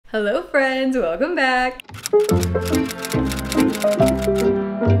Hello friends, welcome back.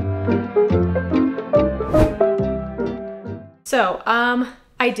 So,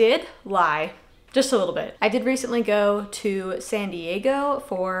 I did lie just a little bit. I did recently go to San Diego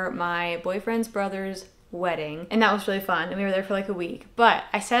for my boyfriend's brother's wedding, and that was really fun, and we were there for like a week. But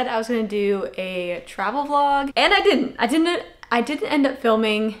I said I was gonna do a travel vlog, and I didn't end up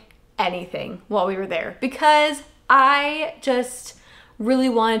filming anything while we were there because I just really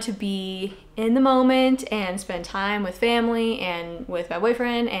wanted to be in the moment and spend time with family and with my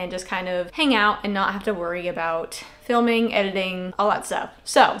boyfriend and just kind of hang out and not have to worry about filming, editing, all that stuff.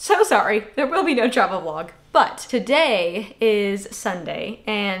 So sorry, there will be no travel vlog. But today is Sunday,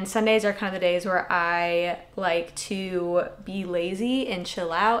 and Sundays are kind of the days where I like to be lazy and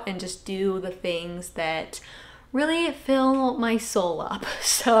chill out and just do the things that really fill my soul up.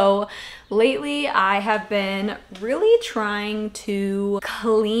 So lately I have been really trying to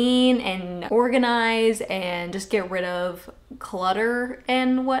clean and organize and just get rid of clutter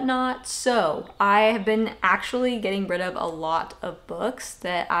and whatnot. So I have been actually getting rid of a lot of books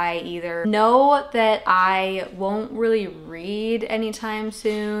that I either know that I won't really read anytime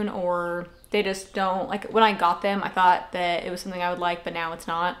soon, or they just don't, like when I got them, I thought that it was something I would like, but now it's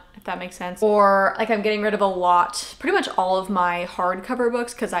not, if that makes sense. Or like I'm getting rid of a lot, pretty much all of my hardcover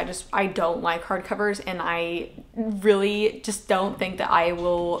books, because I don't like hardcovers, and I really just don't think that I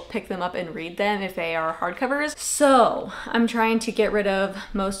will pick them up and read them if they are hardcovers. So I'm trying to get rid of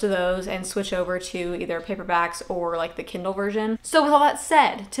most of those and switch over to either paperbacks or like the Kindle version. So with all that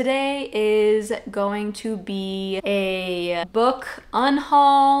said, today is going to be a book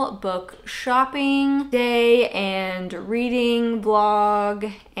unhaul, book shopping day and reading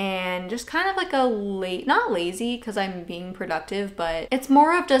vlog, and just kind of like a not lazy because I'm being productive, but it's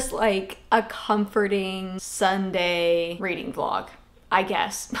more of just like a comforting Sunday reading vlog, I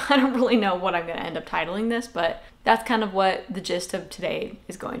guess. I don't really know what I'm gonna end up titling this, but that's kind of what the gist of today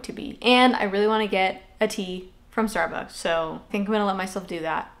is going to be. And I really want to get a tea from Starbucks, so I think I'm gonna let myself do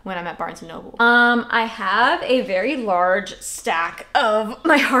that when I'm at Barnes & Noble. I have a very large stack of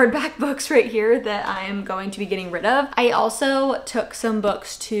my hardback books right here that I am going to be getting rid of. I also took some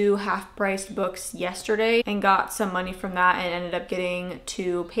books to Half Price Books yesterday and got some money from that and ended up getting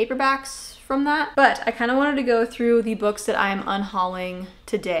 2 paperbacks from that. But I kind of wanted to go through the books that I'm unhauling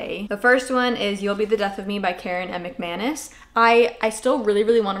today. The first one is You'll Be the Death of Me by Karen M. McManus. I still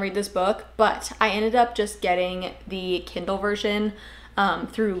really want to read this book, but I ended up just getting the Kindle version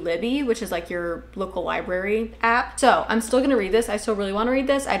through Libby, which is like your local library app. So I'm still gonna read this. I still really want to read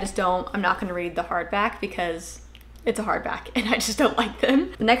this. I'm not gonna read the hardback because it's a hardback and I just don't like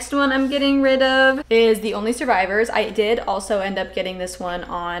them. The next one I'm getting rid of is The Only Survivors. I did also end up getting this one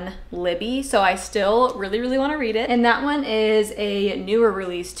on Libby, so I still really want to read it. And that one is a newer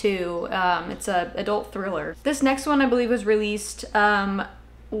release too. It's an adult thriller. This next one I believe was released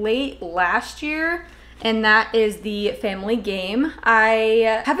late last year, and that is The Family Game.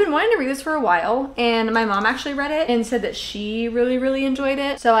 I have been wanting to read this for a while, and my mom actually read it and said that she really enjoyed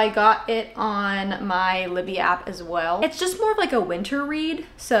it. So I got it on my Libby app as well. It's just more of like a winter read,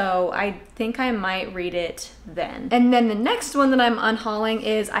 so I think I might read it then. And then the next one that I'm unhauling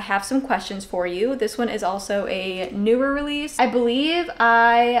is I Have Some Questions for You. This one is also a newer release. I believe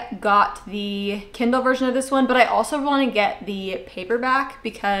I got the Kindle version of this one, but I also want to get the paperback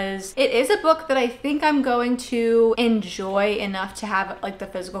because it is a book that I think I'm going to enjoy enough to have like the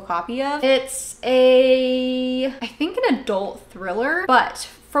physical copy of. It's I think an adult thriller, but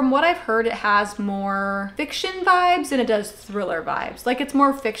from what I've heard, it has more fiction vibes than it does thriller vibes. Like it's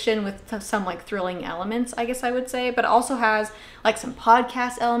more fiction with some like thrilling elements, I guess I would say, but it also has like some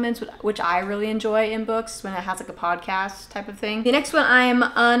podcast elements, which I really enjoy in books when it has like a podcast type of thing. The next one I'm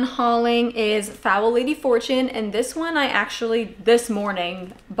unhauling is Foul Lady Fortune, and this one I actually this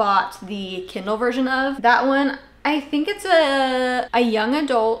morning bought the Kindle version of. That one, I think it's a young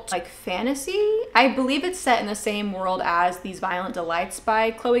adult like fantasy. I believe it's set in the same world as These Violent Delights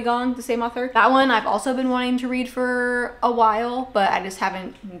by Chloe Gong, the same author. That one I've also been wanting to read for a while, but I just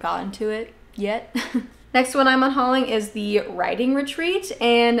haven't gotten to it yet. Next one I'm unhauling is The Writing Retreat,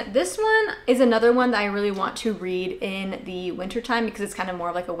 and this one is another one that I really want to read in the wintertime because it's kind of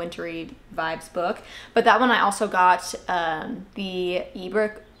more like a wintry vibes book. But that one I also got the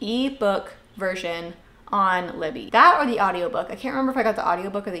ebook version on Libby. That or the audiobook. I can't remember if I got the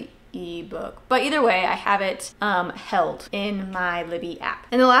audiobook or the ebook. But either way, I have it held in my Libby app.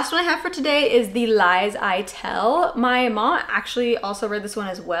 And the last one I have for today is The Lies I Tell. My mom actually also read this one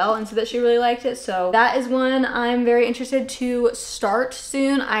as well and said that she really liked it. So that is one I'm very interested to start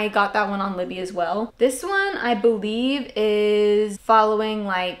soon. I got that one on Libby as well. This one I believe is following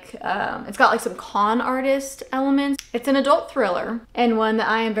like, it's got like some con artist elements. It's an adult thriller and one that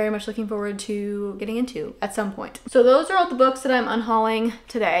I am very much looking forward to getting into at some point. So those are all the books that I'm unhauling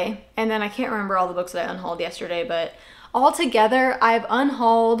today. And then I can't remember all the books that I unhauled yesterday, but altogether, I've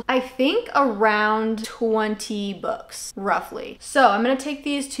unhauled, I think, around 20 books, roughly. So I'm gonna take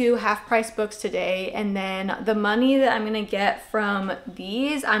these two half-price books today, and then the money that I'm gonna get from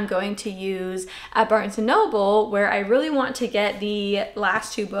these, I'm going to use at Barnes & Noble, where I really want to get the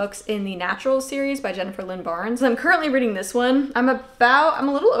last two books in the Natural series by Jennifer Lynn Barnes. I'm currently reading this one. I'm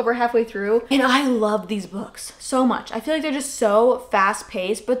a little over halfway through, and I love these books so much. I feel like they're just so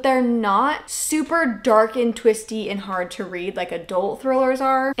fast-paced, but they're not super dark and twisty and hard to read like adult thrillers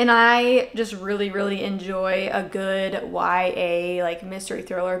are. And I just really enjoy a good YA like mystery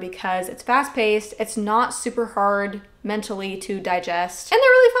thriller because it's fast paced, it's not super hard mentally to digest, and they're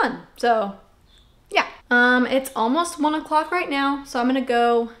really fun. So yeah. It's almost 1 o'clock right now, so I'm gonna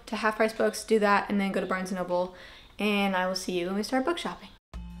go to Half Price Books, do that, and then go to Barnes & Noble, and I will see you when we start book shopping.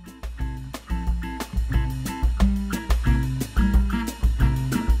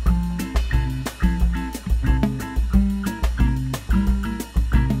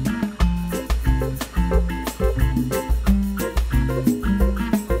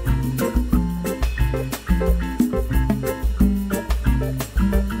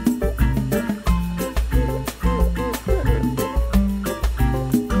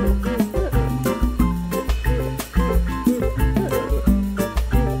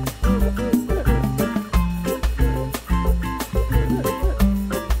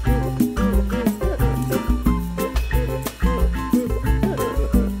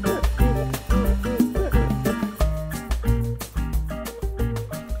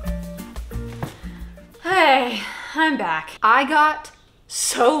 I'm back. I got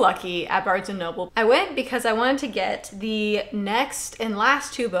so lucky at Barnes & Noble. I went because I wanted to get the next and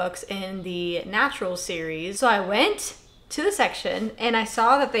last two books in the Natural series. So I went to the section and I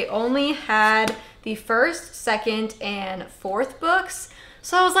saw that they only had the first, second, and fourth books.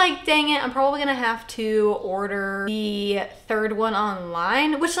 So I was like, dang it, I'm probably gonna have to order the third one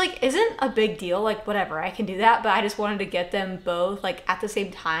online, which like isn't a big deal, like whatever, I can do that, but I just wanted to get them both like at the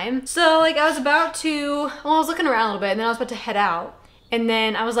same time. So like I was looking around a little bit and then I was about to head out. And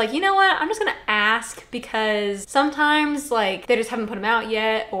then I was like, you know what, I'm just gonna ask because sometimes like they just haven't put them out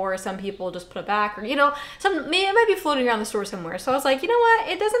yet, or some people just put it back, or you know, it might be floating around the store somewhere. So I was like, you know what,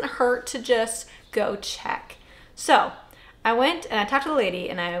 it doesn't hurt to just go check. So I went and I talked to the lady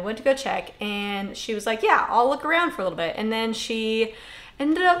and I went to go check and she was like, yeah, I'll look around for a little bit. And then she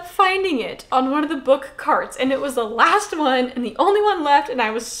ended up finding it on one of the book carts and it was the last one and the only one left and I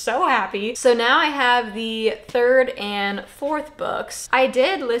was so happy. So now I have the third and fourth books. I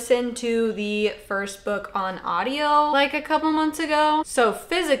did listen to the first book on audio like a couple months ago. So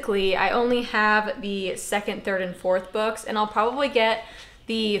physically, I only have the second, third, and fourth books and I'll probably get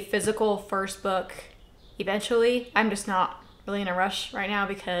the physical first book eventually. I'm just not really in a rush right now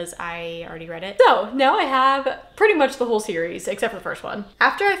because I already read it. So now I have pretty much the whole series except for the first one.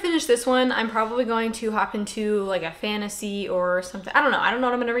 After I finish this one, I'm probably going to hop into like a fantasy or something. I don't know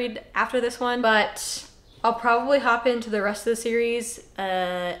what I'm gonna read after this one, but I'll probably hop into the rest of the series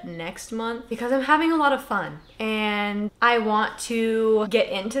next month because I'm having a lot of fun and I want to get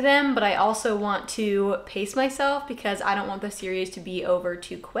into them, but I also want to pace myself because I don't want the series to be over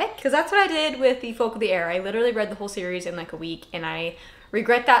too quick. Because that's what I did with The Folk of the Air. I literally read the whole series in like a week and I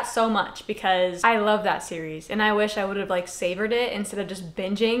regret that so much because I love that series and I wish I would have like savored it instead of just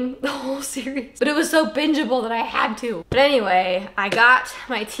binging the whole series. But it was so bingeable that I had to. But anyway, I got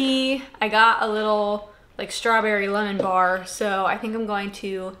my tea. I got a little like strawberry lemon bar. So I think I'm going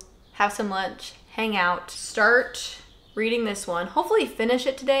to have some lunch, hang out, start reading this one, hopefully finish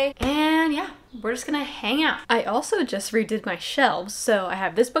it today. And yeah, we're just gonna hang out. I also just redid my shelves. So I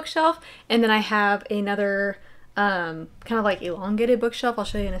have this bookshelf and then I have another kind of like elongated bookshelf. I'll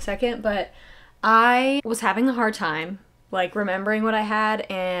show you in a second, but I was having a hard time like remembering what I had,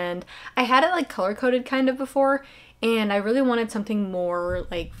 and I had it like color coded kind of before, and I really wanted something more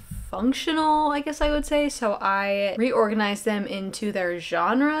like functional, I guess I would say. So I reorganized them into their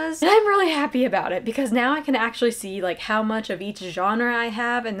genres and I'm really happy about it because now I can actually see like how much of each genre I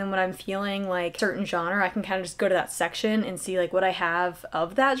have, and then when I'm feeling like certain genre I can kind of just go to that section and see like what I have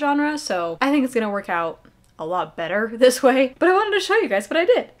of that genre. So I think it's gonna work out a lot better this way, but I wanted to show you guys what I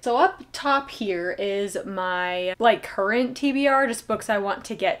did. So up top here is my like current TBR, just books I want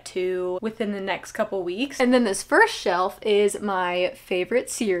to get to within the next couple weeks. And then this first shelf is my favorite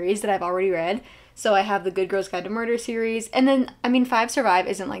series that I've already read. So I have the Good Girls Guide to Murder series, and then, I mean, Five Survive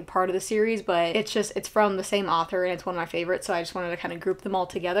isn't like part of the series, but it's from the same author and it's one of my favorites, so I just wanted to kind of group them all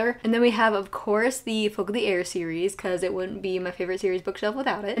together. And then we have, of course, the Folk of the Air series, because it wouldn't be my favorite series bookshelf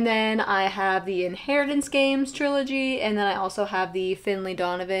without it. And then I have the Inheritance Games trilogy, and then I also have the Finley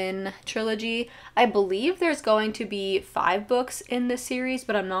Donovan trilogy. I believe there's going to be 5 books in this series,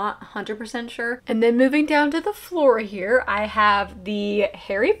 but I'm not 100% sure. And then moving down to the floor here, I have the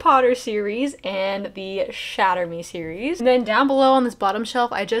Harry Potter series and the Shatter Me series. And then down below on this bottom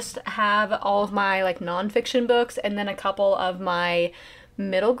shelf, I just have all of my like nonfiction books and then a couple of my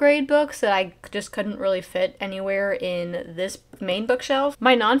middle grade books that I just couldn't really fit anywhere in this main bookshelf.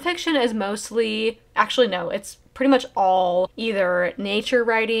 My nonfiction is mostly, actually no, it's pretty much all either nature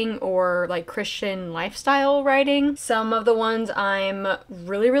writing or like Christian lifestyle writing. Some of the ones I'm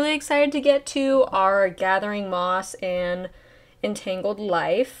really excited to get to are Gathering Moss and Entangled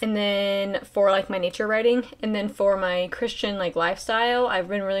Life. And then for like my nature writing, and then for my Christian like lifestyle, I've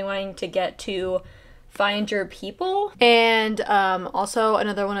been really wanting to get to Find Your People, and also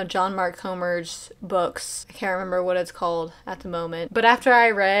another one of John Mark Comer's books. I can't remember what it's called at the moment, but after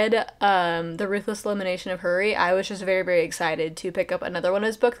I read The Ruthless Elimination of Hurry, I was just very excited to pick up another one of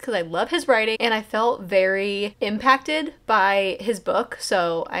his books because I love his writing and I felt very impacted by his book,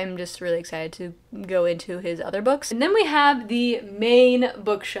 so I'm just really excited to go into his other books. And then we have the main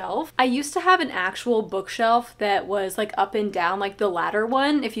bookshelf. I used to have an actual bookshelf that was like up and down, like the ladder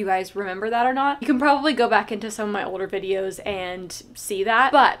one, if you guys remember that or not. You can probably go back into some of my older videos and see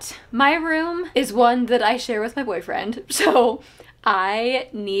that. But my room is one that I share with my boyfriend, so I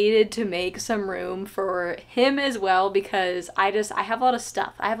needed to make some room for him as well because I have a lot of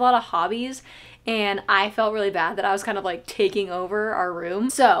stuff. I have a lot of hobbies, and I felt really bad that I was kind of like taking over our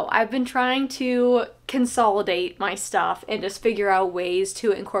room. So I've been trying to consolidate my stuff and just figure out ways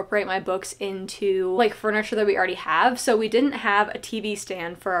to incorporate my books into like furniture that we already have. So we didn't have a TV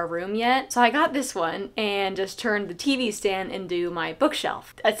stand for our room yet. So I got this one and just turned the TV stand into my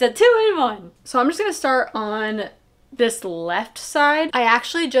bookshelf. It's a 2-in-1. So I'm just gonna start on this left side. I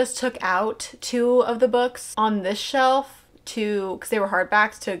actually just took out 2 of the books on this shelf because they were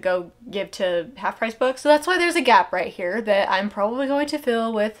hardbacks to go give to half-price books. So that's why there's a gap right here that I'm probably going to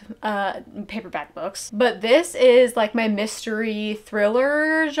fill with paperback books. But this is like my mystery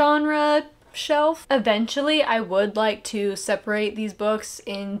thriller genre shelf. Eventually I would like to separate these books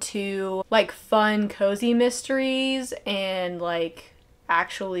into like fun cozy mysteries and like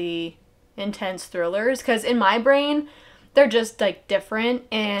actually intense thrillers, because in my brain they're just like different,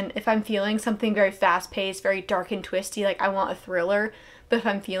 and if I'm feeling something very fast-paced, very dark and twisty, like I want a thriller. But if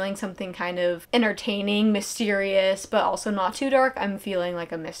I'm feeling something kind of entertaining, mysterious, but also not too dark, I'm feeling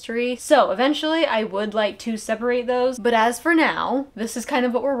like a mystery. So eventually I would like to separate those, but as for now, this is kind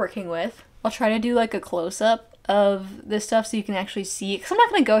of what we're working with. I'll try to do like a close-up of this stuff so you can actually see, because I'm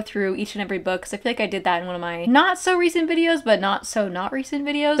not going to go through each and every book because I feel like I did that in one of my not so recent videos, but not so not recent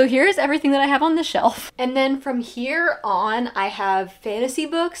videos. So here's everything that I have on the shelf. And then from here on, I have fantasy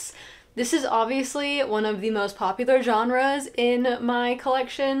books. This is obviously one of the most popular genres in my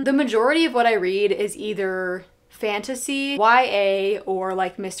collection. The majority of what I read is either fantasy, YA, or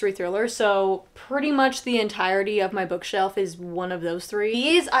like mystery thriller, so pretty much the entirety of my bookshelf is one of those 3.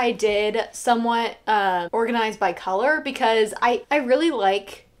 These I did somewhat organized by color because I really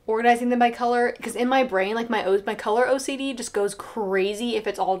like organizing them by color, because in my brain, like my color OCD just goes crazy if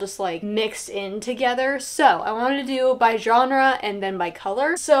it's all just like mixed in together. So I wanted to do by genre and then by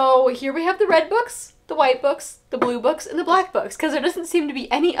color. So here we have the red books, the white books, the blue books, and the black books, because there doesn't seem to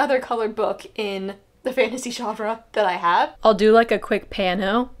be any other colored book in the fantasy genre that I have. I'll do like a quick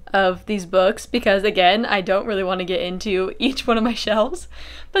pano of these books because again, I don't really want to get into each one of my shelves,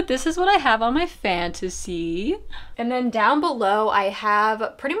 but this is what I have on my fantasy. And then down below I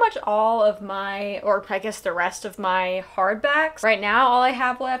have pretty much all of my, or I guess the rest of my hardbacks. Right now all I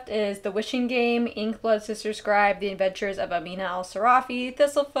have left is The Wishing Game, Inkblood, Sister Scribe, The Adventures of Amina al-Sarafi,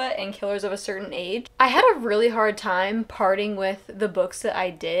 Thistlefoot, and Killers of a Certain Age. I had a really hard time parting with the books that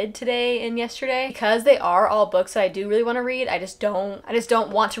I did today and yesterday because they are all books that I do really want to read. I just don't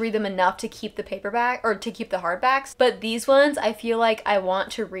want to read them enough to keep the paperback or to keep the hardbacks, but these ones I feel like I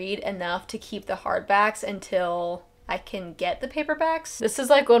want to read enough to keep the hardbacks until I can get the paperbacks. This is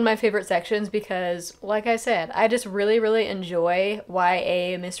like one of my favorite sections because, like I said, I just really enjoy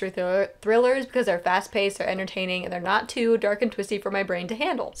YA mystery thrillers because they're fast-paced, they're entertaining, and they're not too dark and twisty for my brain to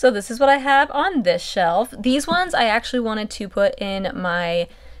handle. So this is what I have on this shelf. These ones I actually wanted to put in my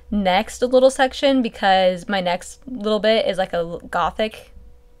next little section because my next little bit is like a gothic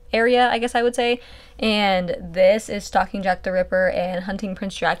area, I guess I would say, and this is Stalking Jack the Ripper and Hunting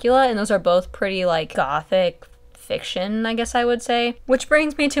Prince Dracula, and those are both pretty like gothic fiction, I guess I would say. Which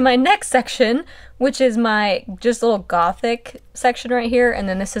brings me to my next section, which is my just little gothic section right here, and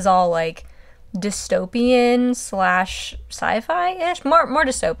then this is all like dystopian slash sci-fi-ish, more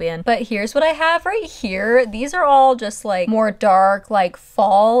dystopian. But here's what I have right here. These are all just like more dark, like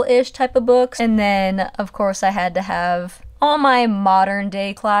fall-ish type of books, and then of course I had to have all my modern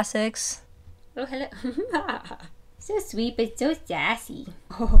day classics. Oh, hello. So sweet, but so sassy.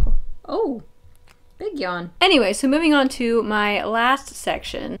 Oh, big yawn. Anyway, so moving on to my last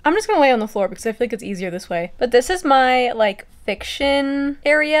section. I'm just gonna lay on the floor because I feel like it's easier this way. But this is my like fiction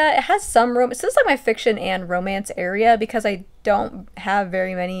area. It has some romance. This is like my fiction and romance area because I don't have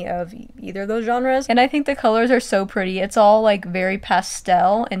very many of either of those genres. And I think the colors are so pretty. It's all like very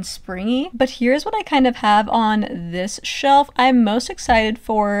pastel and springy. But here's what I kind of have on this shelf. I'm most excited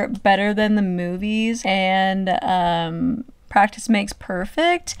for Better Than the Movies and Practice Makes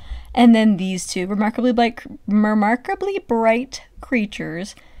Perfect. And then these two, Remarkably Bright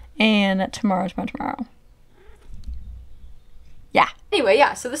Creatures and Tomorrow's My Tomorrow. Yeah. Anyway,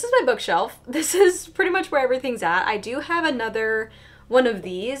 yeah, so this is my bookshelf. This is pretty much where everything's at. I do have another one of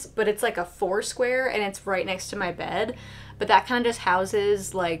these, but it's like a 4-square and it's right next to my bed. But that kind of just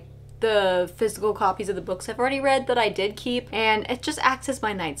houses like the physical copies of the books I've already read that I did keep, and it just acts as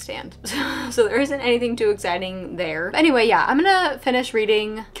my nightstand. So there isn't anything too exciting there. But anyway, yeah, I'm gonna finish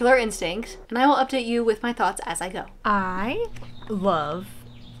reading Killer Instinct and I will update you with my thoughts as I go. I love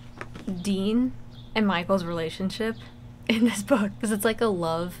Dean and Michael's relationship in this book because it's like a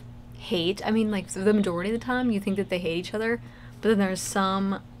love-hate. I mean, like the majority of the time you think that they hate each other, but then there's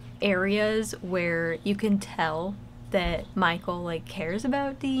some areas where you can tell that Michael like cares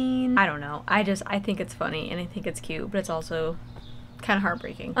about Dean. I don't know. I think it's funny and I think it's cute, but it's also kind of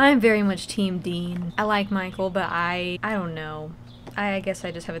heartbreaking. I'm very much team Dean. I like Michael, but I don't know. I guess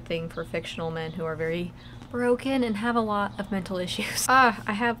I just have a thing for fictional men who are very broken and have a lot of mental issues. I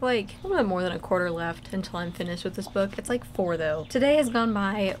have like a little bit more than a quarter left until I'm finished with this book. It's like 4 though. Today has gone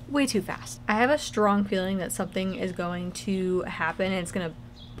by way too fast. I have a strong feeling that something is going to happen and it's gonna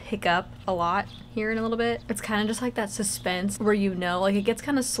pick up a lot here in a little bit. It's kind of just like that suspense where you know, like it gets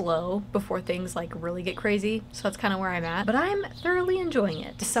kind of slow before things like really get crazy. So that's kind of where I'm at, but I'm thoroughly enjoying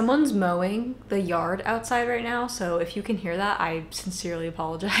it. Someone's mowing the yard outside right now, so if you can hear that, I sincerely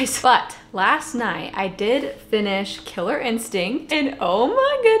apologize. But last night I did finish Killer Instinct and oh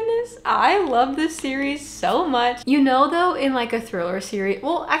my goodness, I love this series so much. You know though, in like a thriller series,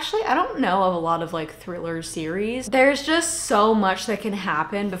 well actually I don't know of a lot of like thriller series. There's just so much that can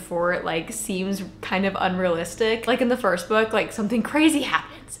happen before it like seems kind of unrealistic. Like in the first book, like something crazy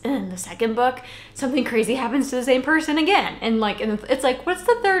happens, and in the second book something crazy happens to the same person again, and like it's like what's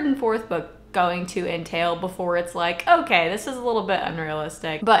the third and fourth book going to entail before it's like, okay, this is a little bit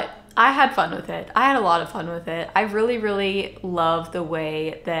unrealistic. But I had fun with it. I had a lot of fun with it. I really love the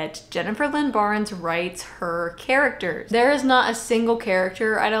way that Jennifer Lynn Barnes writes her characters. There is not a single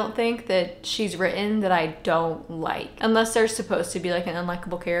character, I don't think, that she's written that I don't like. Unless they're supposed to be like an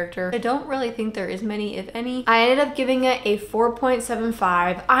unlikable character. I don't really think there is many, if any. I ended up giving it a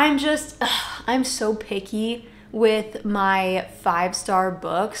 4.75. I'm so picky with my 5-star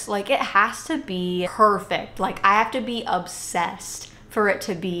books. Like it has to be perfect. Like I have to be obsessed for it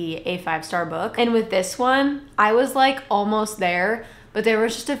to be a 5-star book. And with this one, I was like almost there, but there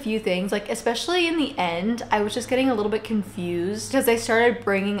was just a few things, like especially in the end, I was just getting a little bit confused because they started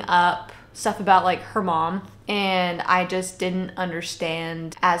bringing up stuff about like her mom, and I just didn't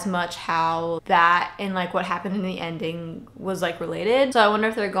understand as much how that and like what happened in the ending was like related. So I wonder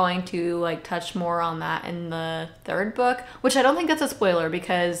if they're going to like touch more on that in the 3rd book, which I don't think that's a spoiler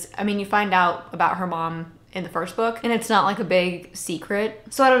because I mean you find out about her mom in the first book and it's not like a big secret.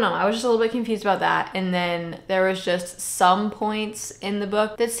 So I don't know, I was just a little bit confused about that. And then there was just some points in the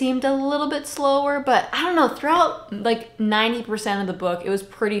book that seemed a little bit slower, but I don't know, throughout like 90% of the book it was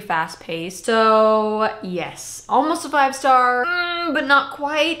pretty fast paced. So yes, almost a 5-star, but not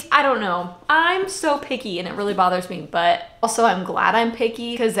quite. I don't know, I'm so picky and it really bothers me, but also I'm glad I'm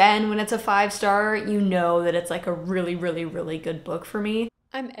picky because then when it's a 5-star you know that it's like a really good book for me.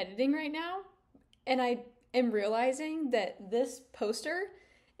 I'm editing right now and I am realizing that this poster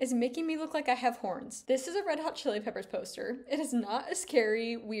is making me look like I have horns. This is a Red Hot Chili Peppers poster. It is not a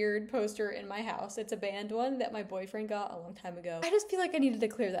scary, weird poster in my house. It's a band one that my boyfriend got a long time ago. I just feel like I needed to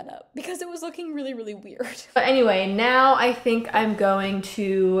clear that up because it was looking really, really weird. But anyway, now I think I'm going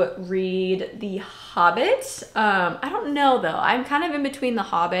to read The Hobbit. I don't know though. I'm kind of in between The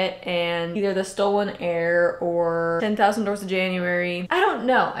Hobbit and either The Stolen Heir or 10,000 Doors of January. I don't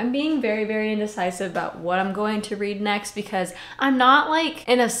know. I'm being very, very indecisive about what I'm going to read next because I'm not like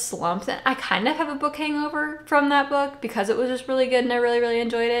in a slump. I kind of have a book hangover from that book because it was just really good and I really, really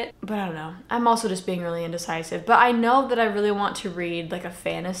enjoyed it. But I don't know. I'm also just being really indecisive. But I know that I really want to read like a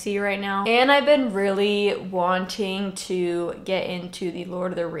fantasy right now. And I've been really wanting to get into the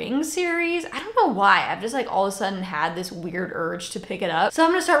Lord of the Rings series. I don't know why. I've just like all of a sudden had this weird urge to pick it up. So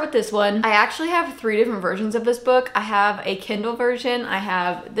I'm gonna start with this one. I actually have 3 different versions of this book. I have a Kindle version, I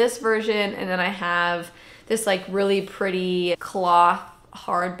have this version, and then I have this like really pretty cloth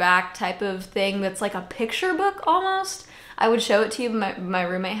hardback type of thing that's like a picture book almost. I would show it to you, but my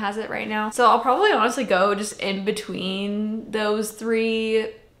roommate has it right now. So I'll probably honestly go just in between those 3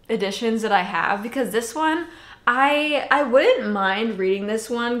 editions that I have because this one, I wouldn't mind reading this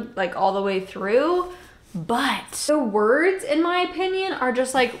one like all the way through, but the words in my opinion are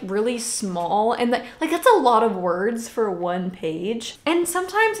just like really small and like that's a lot of words for 1 page. And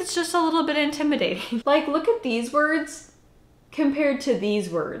sometimes it's just a little bit intimidating. Like look at these words compared to these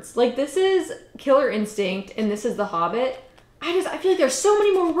words. Like this is Killer Instinct and this is The Hobbit. I feel like there's so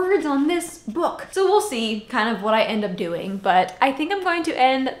many more words on this book. So we'll see kind of what I end up doing, but I think I'm going to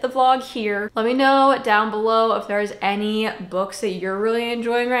end the vlog here. Let me know down below if there's any books that you're really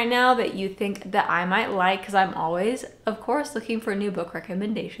enjoying right now that you think that I might like, because I'm always, of course, looking for new book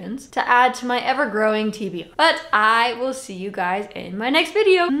recommendations to add to my ever-growing TBR. But I will see you guys in my next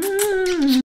video.